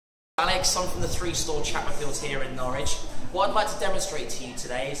Alex, I'm from the 3-store Chapperfield here in Norwich. What I'd like to demonstrate to you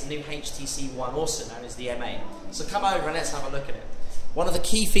today is the new HTC One, also known as the M8. So come over and let's have a look at it. One of the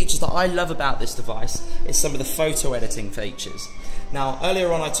key features that I love about this device is some of the photo editing features. Now,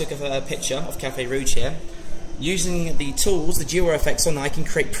 earlier on I took a picture of Cafe Rouge here. Using the tools, the duo effects on, I can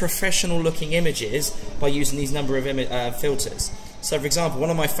create professional looking images by using these number of filters. So for example,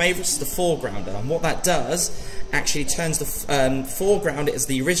 one of my favourites is the foregrounder, and what that does actually turns the foreground as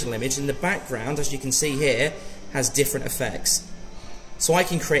the original image, and the background, as you can see here, has different effects. So I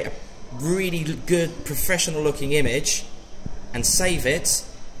can create a really good professional looking image and save it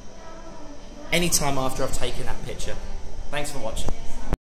anytime after I've taken that picture. Thanks for watching.